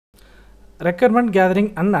Requirement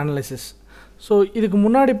gathering and analysis. So இதுக்கு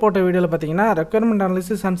முன்னாடி போட்ட வீடியோவில் பார்த்தீங்கன்னா ரெக்யர்மெண்ட்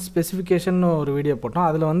அனாலிசிஸ் அண்ட் ஸ்பெசிஃபிகேஷன் ஒரு வீடியோ போட்டோம்.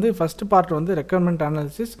 அதில் வந்து ஃபஸ்ட்டு பார்ட் வந்து ரெக்யர்மெண்ட்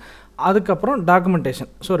அனாலிசிஸ், அதுக்கப்புறம் டாக்குமெண்டேஷன்.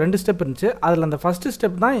 ஸோ 2 ஸ்டெப் இருந்துச்சு. அதில் அந்த ஃபஸ்ட்டு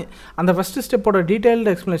ஸ்டெப் தான், அந்த ஃபஸ்ட்டு ஸ்டெப்போட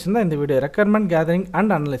டீட்டெயில்டு எக்ஸ்ப்ளனேஷன் தான் இந்த video. Requirement gathering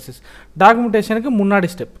and analysis, டாக்குமெண்டேஷனுக்கு முன்னாடி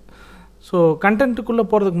ஸ்டெப். ஸோ கண்டென்ட்டுக்குள்ளே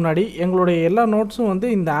போகிறதுக்கு முன்னாடி எங்களுடைய எல்லா நோட்ஸும் வந்து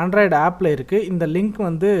இந்த ஆண்ட்ராய்டு ஆப்பில் இருக்குது. இந்த லிங்க்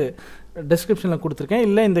வந்து டிஸ்கிரிப்ஷனில் கொடுத்துருக்கேன்.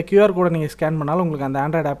 இல்லை இந்த கியூஆர் கோடை நீங்கள் ஸ்கேன் பண்ணாலும் உங்களுக்கு அந்த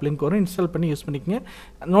ஆண்ட்ராய்டு ஆப் லிங்க் வரும். இன்ஸ்டால் பண்ணி யூஸ் பண்ணிக்கங்க.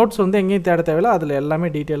 நோட்ஸ் வந்து எங்கேயும் தேட தேவையில்லை. அதில் எல்லாமே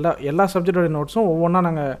டீட்டெயிலாக எல்லா சப்ஜெக்டோட நோட்ஸும் ஒவ்வொன்றா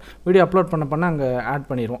நாங்கள் வீடியோ அப்லோட் பண்ண அங்கே ஆட்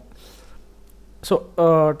பண்ணிடுவோம். ஸோ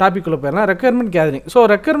டாபிக்குள்ளே போயிடலாம். Requirement gathering. ஸோ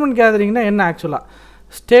ரெக்யர்மெண்ட் கேதரிங்னா என்ன? ஆக்சுவலாக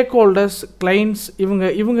ஸ்டேக் ஹோல்டர்ஸ், கிளைண்ட்ஸ்,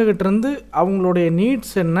 இவங்ககிட்டருந்து அவங்களுடைய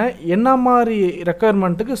நீட்ஸ் என்ன மாதிரி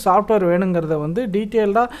ரெக்யர்மெண்ட்டுக்கு சாஃப்ட்வேர் வேணுங்கிறத வந்து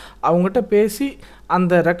டீட்டெயில்டாக அவங்ககிட்ட பேசி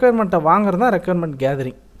அந்த ரெக்யர்மெண்ட்டை வாங்குறது தான் ரெக்யர்மெண்ட்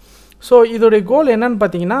கேதரிங். ஸோ இதோடைய கோல் என்னன்னு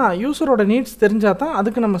பார்த்தீங்கன்னா, யூஸரோட நீட்ஸ் தெரிஞ்சால் தான்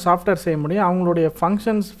அதுக்கு நம்ம சாஃப்ட்வேர் செய்ய முடியும். அவங்களுடைய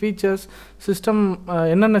ஃபங்க்ஷன்ஸ், ஃபீச்சர்ஸ், சிஸ்டம்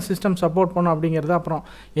என்னென்ன சிஸ்டம் சப்போர்ட் பண்ணும் அப்படிங்கிறது, அப்புறம்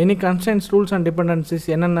any constrains, rules and dependencies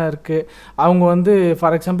என்னென்ன இருக்குது, அவங்க வந்து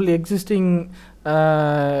ஃபார் எக்ஸாம்பிள் எக்ஸிஸ்டிங்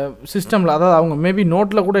சிஸ்டமில், அதாவது அவங்க மேபி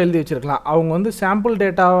நோட்டில் கூட எழுதி வச்சுருக்கலாம், அவங்க வந்து சாம்பிள்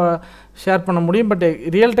டேட்டாவை ஷேர் பண்ண முடியும், பட்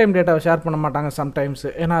ரியல் டைம் டேட்டாவை ஷேர் பண்ண மாட்டாங்க சம்டைம்ஸ்,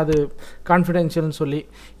 ஏன்னா அது கான்ஃபிடென்ஷியல்னு சொல்லி.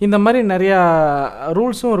 இந்த மாதிரி நிறையா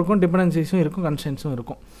ரூல்ஸும் இருக்கும், டிபெண்டன்சிஸும் இருக்கும், கன்ஸ்ட்ரெயின்ஸும்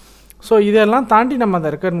இருக்கும். ஸோ இதெல்லாம் தாண்டி நம்ம அந்த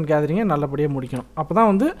ரெக்யர்மெண்ட் கேதரிங்கை நல்லபடியாக முடிக்கணும். அப்போ தான்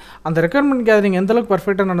வந்து அந்த ரெக்யர்மெண்ட் கேதரிங் எந்தளவுக்கு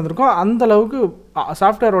பர்ஃபெக்டாக நடந்திருக்கோ அந்தளவுக்கு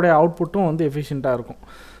சாஃப்ட்வேரோடைய அவுட்புட்டும் வந்து எஃபிஷியண்ட்டாக இருக்கும்.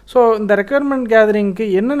 ஸோ இந்த ரெக்யர்மெண்ட் கேதரிங்க்கு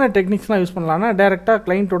என்னென்ன டெக்னிக்ஸ்லாம் யூஸ் பண்ணலாம்னா, டேரெக்டாக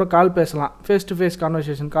கிளைண்ட்டோட கால் பேசலாம், face to face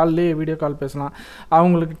conversation, கால்லேயே video call பேசலாம்,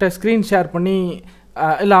 அவங்கக்கிட்ட ஸ்க்ரீன் ஷேர் பண்ணி,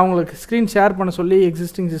 இல்லை அவங்களுக்கு ஸ்க்ரீன் ஷேர் பண்ண சொல்லி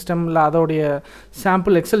எக்ஸிஸ்டிங் சிஸ்டம் இல்லை அதோடைய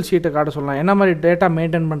சாம்பிள் எக்ஸல் ஷீட்டை காட்ட சொல்லலாம், என்ன மாதிரி டேட்டா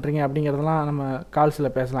மெயின்டைன் பண்ணுறீங்க அப்படிங்கிறதெல்லாம் நம்ம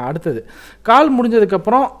கால்ஸில் பேசலாம். அடுத்தது கால்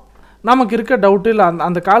முடிஞ்சதுக்கப்புறம் நமக்கு இருக்க டவுட்டு, இல்லை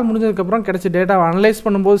அந்த கால் முடிஞ்சதுக்கப்புறம் கிடைச்ச டேட்டாவை அனலைஸ்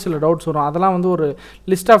பண்ணும்போது சில டவுட்ஸ் வரும். அதெல்லாம் வந்து ஒரு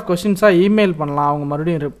லிஸ்ட் ஆஃப் கொஷின்ஸாக இமெயில் பண்ணலாம், அவங்க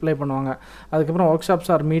மறுபடியும் ரிப்ளை பண்ணுவாங்க. அதுக்கப்புறம் work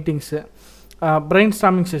shops R meetings, brain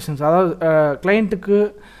storming sessions, அதாவது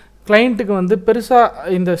கிளைண்ட்டுக்கு வந்து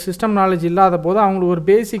பெருசாக இந்த சிஸ்டம் நாலேஜ் இல்லாத போது அவங்களுக்கு ஒரு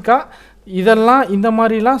பேசிக்காக இதெல்லாம் இந்த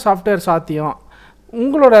மாதிரிலாம் சாஃப்ட்வேர் சாத்தியம்,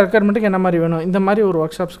 உங்களோட ரெக்யர்மெண்ட்டுக்கு என்ன மாதிரி வேணும், இந்த மாதிரி ஒரு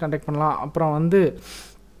ஒர்க் ஷாப்ஸ் கண்டக்ட் பண்ணலாம். அப்புறம் வந்து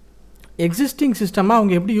எக்ஸிஸ்டிங் சிஸ்டமாக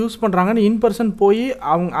அவங்க எப்படி யூஸ் பண்ணுறாங்கன்னு இன்பர்சன் போய்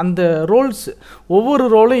அவங்க அந்த ரோல்ஸ், ஒவ்வொரு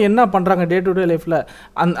ரோலும் என்ன பண்ணுறாங்க டே டு டே லைஃப்பில்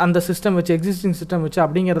அந்த சிஸ்டம் வச்சு, எக்ஸிஸ்டிங் சிஸ்டம் வச்சு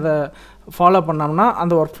அப்படிங்கிறத ஃபாலோ பண்ணோம்னா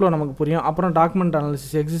அந்த ஒர்க் ஃப்ளோ நமக்கு புரியும். அப்புறம் டாக்குமெண்ட்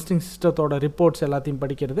அனாலிசிஸ், எக்ஸிஸ்டிங் சிஸ்டத்தோட ரிப்போர்ட்ஸ் எல்லாத்தையும்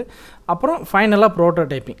படிக்கிறது, அப்புறம் ஃபைனலாக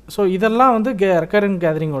ப்ரோட்டோடைப்பிங். ஸோ இதெல்லாம் வந்து ரெக்யர்மெண்ட்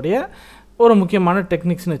கேதரிங்கோடைய ஒரு முக்கியமான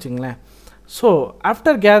டெக்னிக்ஸ்னு வச்சுங்களேன். So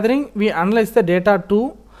after gathering we analyse the data to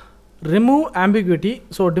remove ஆம்பிகுவிட்டி.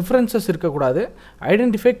 So differences இருக்கக்கூடாது.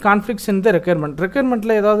 ஐடென்டிஃபை கான்ஃப்ளிக்ஸ் இன் த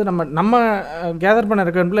ரெக்யர்மெண்ட்டில் ஏதாவது நம்ம கேதர் பண்ண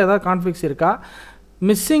ரெக்யர்மெண்ட்டில் ஏதாவது கான்ஃப்ளிக்ஸ் இருக்கா,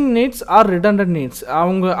 missing needs R redundant needs,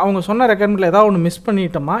 அவங்க சொன்ன ரெக்யர்மெண்ட்டில் ஏதாவது ஒன்று மிஸ்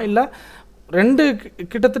பண்ணிட்டோமா, இல்லை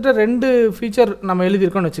கிட்டத்தட்ட 2 ஃபீச்சர் நம்ம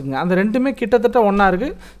எழுதியிருக்கோம்னு வச்சுக்கோங்க, அந்த 2மே கிட்டத்தட்ட ஒன்றா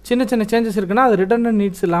இருக்குது, சின்ன சின்ன சேஞ்சஸ் இருக்குன்னா அது ரிடண்டன்ட்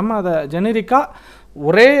நீட்ஸ் இல்லாமல் அதை ஜெனரிக்காக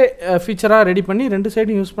ஒரே ஃபீச்சராக ரெடி பண்ணி 2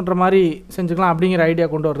 சைடும் யூஸ் பண்ணுற மாதிரி செஞ்சுக்கலாம் அப்படிங்கிற ஐடியா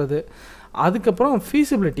கொண்டு வர்றது. அதுக்கப்புறம்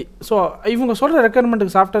ஃபீஸிபிலிட்டி. ஸோ இவங்க சொல்கிற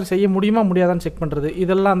ரெக்யர்மெண்ட்டுக்கு சாஃப்ட்வேர் செய்ய முடியுமா முடியாதான்னு செக் பண்ணுறது,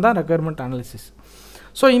 இதெல்லாம் தான் ரெக்யர்மெண்ட் அனாலிசிஸ்.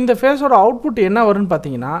 ஸோ இந்த ஃபேஸோட அவுட்புட் என்ன வரும்னு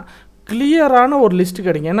பார்த்தீங்கன்னா, கிளியரான ஒரு லிஸ்ட்டு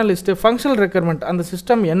கிடைக்கும். என்ன லிஸ்ட்டு? ஃபங்க்ஷனல் ரெக்யர்மெண்ட், அந்த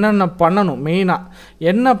சிஸ்டம் என்னென்ன பண்ணணும், மெயினாக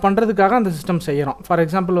என்ன பண்ணுறதுக்காக அந்த சிஸ்டம் செய்கிறோம். ஃபார்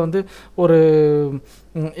எக்ஸாம்பிள் வந்து ஒரு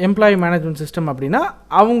எம்ப்ளாயி மேனேஜ்மெண்ட் சிஸ்டம் அப்படின்னா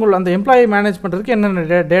அந்த எம்ப்ளாயி மேனேஜ் பண்ணுறதுக்கு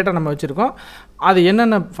என்னென்ன டேட்டா நம்ம வச்சுருக்கோம், அது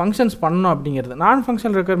என்னென்ன ஃபங்க்ஷன்ஸ் பண்ணணும் அப்படிங்கிறது. நான்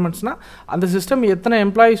ஃபங்க்ஷனல் ரெக்யர்மெண்ட்ஸ்னால் அந்த சிஸ்டம் எத்தனை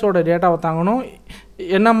எம்ப்ளாயீஸோட டேட்டாவை தாங்கணும்,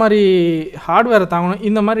 என்ன மாதிரி ஹார்ட்வேரை தாங்கணும்,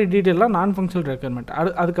 இந்த மாதிரி டீட்டெயிலாக நான் ஃபங்க்ஷனல் ரெக்யர்மெண்ட்.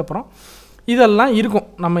 அதுக்கப்புறம் இதெல்லாம் இருக்கும்.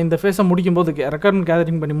 நம்ம இந்த ஃபேஸை முடிக்கும்போது ரெக்யர்மெண்ட்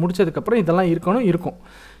கேதரிங் பண்ணி முடிச்சதுக்கப்புறம் இதெல்லாம் இருக்கும்.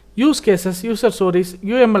 Use cases, user stories,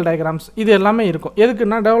 UML diagrams, இது எல்லாமே இருக்கும்.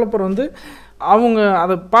 எதுக்குன்னா டெவலப்பர் வந்து அவங்க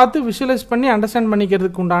அதை பார்த்து விஷுவலைஸ் பண்ணி அண்டர்ஸ்டாண்ட்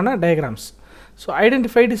பண்ணிக்கிறதுக்கு உண்டான diagrams. So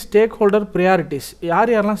identified stack holder priorities,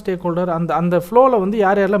 யாரெல்லாம் ஸ்டேக் ஹோல்டர், அந்த ஃப்ளோவில் வந்து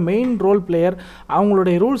யாரெல்லாம் மெயின் ரோல் பிளேயர்,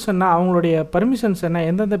 அவங்களுடைய ரூல்ஸ் என்ன, அவங்களுடைய பர்மிஷன்ஸ் என்ன,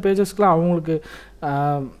 எந்தெந்த பேஜஸ்க்கெலாம் அவங்களுக்கு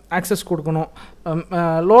ஆக்சஸ் கொடுக்கணும்,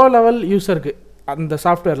 லோ லெவல் யூஸருக்கு அந்த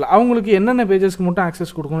சாஃப்ட்வேரில் அவங்களுக்கு என்னென்ன பேஜஸ்க்கு மட்டும்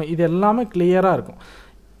ஆக்சஸ் கொடுக்கணும், இது எல்லாமே கிளியராக இருக்கும்.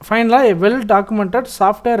 ஃபைனலாக well documented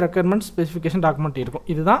software requirement specification document இருக்கும்.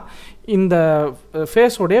 இதுதான் இந்த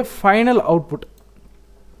ஃபேஸோடைய ஃபைனல் அவுட்புட்.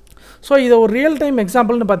 ஸோ இதை ஒரு ரியல் டைம்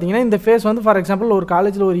எக்ஸாம்பிள்னு பார்த்தீங்கன்னா, இந்த ஃபேஸ் வந்து ஃபார் எக்ஸாம்பிள் ஒரு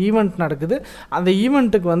காலேஜில் ஒரு ஈவெண்ட் நடக்குது. அந்த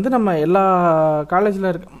ஈவெண்ட்டுக்கு வந்து நம்ம எல்லா காலேஜில்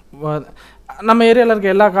நம்ம ஏரியாவில்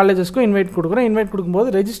இருக்க எல்லா காலேஜஸ்க்கும் இன்வைட் கொடுக்குறோம். இன்வைட் கொடுக்கும்போது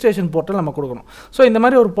ரெஜிஸ்ட்ரேஷன் போர்ட்டல் நம்ம கொடுக்கணும். ஸோ இந்த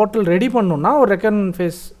மாதிரி ஒரு போர்ட்டல் ரெடி பண்ணணுன்னா ஒரு ரெக்யர்மெண்ட்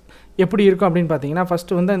ஃபேஸ் எப்படி இருக்கும் அப்படின்னு பார்த்தீங்கன்னா,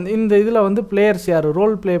 ஃபஸ்ட்டு வந்து இந்த இதில் வந்து பிளேயர்ஸ் யார்,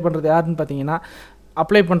 ரோல் ப்ளே பண்ணுறது யாருன்னு பார்த்தீங்கன்னா,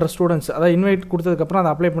 அப்ளை பண்ணுற ஸ்டூடெண்ட்ஸ், அதாவது இன்வைட் கொடுத்ததுக்கப்புறம்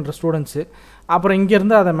அதை அப்ளை பண்ணுற ஸ்டூடெண்ட்ஸு, அப்புறம்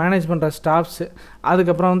இங்கேருந்து அதை மேனேஜ் பண்ணுற ஸ்டாஃப்ஸு,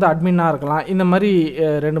 அதுக்கப்புறம் வந்து அட்மின்னாக இருக்கலாம். இந்த மாதிரி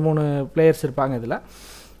 2-3 பிளேயர்ஸ் இருப்பாங்க இதில்.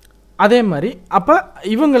 அதே மாதிரி அப்போ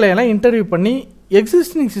இவங்களையெல்லாம் இன்டர்வியூ பண்ணி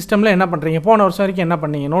எக்ஸிஸ்டிங் சிஸ்டமில் என்ன பண்ணுறீங்க, போன வருஷம் வரைக்கும் என்ன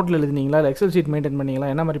பண்ணீங்க, நோட்டில் எழுதினீங்களா, இல்லை எக்ஸல் ஷீட் மெயின்டைன் பண்ணீங்களா,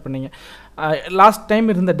 என்ன மாதிரி பண்ணீங்க, லாஸ்ட் டைம்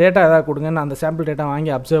இருந்த டேட்டா எதாவது கொடுங்கன்னு அந்த சாம்பிள் டேட்டா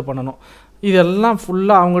வாங்கி அப்சர்வ் பண்ணணும். இதெல்லாம்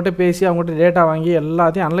ஃபுல்லாக அவங்ககிட்ட பேசி அவங்ககிட்ட டேட்டா வாங்கி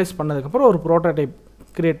எல்லாத்தையும் அனலைஸ் பண்ணதுக்கப்புறம் ஒரு ப்ரோட்டோடைப்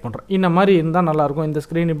க்ரியேட் பண்ணுறோம். இந்த மாதிரி இருந்தால் நல்லாயிருக்கும், இந்த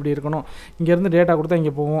ஸ்க்ரீன் இப்படி இருக்கணும், இங்கேருந்து டேட்டா கொடுத்தா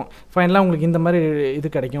இங்கே போவோம், ஃபைனலாக உங்களுக்கு இந்த மாதிரி இது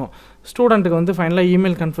கிடைக்கும். ஸ்டூடெண்ட்டுக்கு வந்து ஃபைனலாக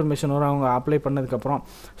இமெயில் கன்ஃபர்மேஷன் வரும் அவங்க அப்ளை பண்ணதுக்கப்புறம்.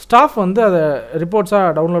 ஸ்டாஃப் வந்து அதை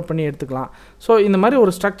ரிப்போர்ட்ஸாக டவுன்லோட் பண்ணி எடுத்துக்கலாம். ஸோ இந்த மாதிரி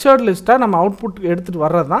ஒரு ஸ்ட்ரக்சர்ட் லிஸ்ட்டாக நம்ம அவுட்புட் எடுத்துகிட்டு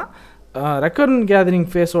வர்றது தான் ரெக்யர்மெண்ட் கேதரிங்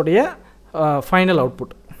ஃபேஸோடைய ஃபைனல்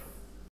அவுட்புட்.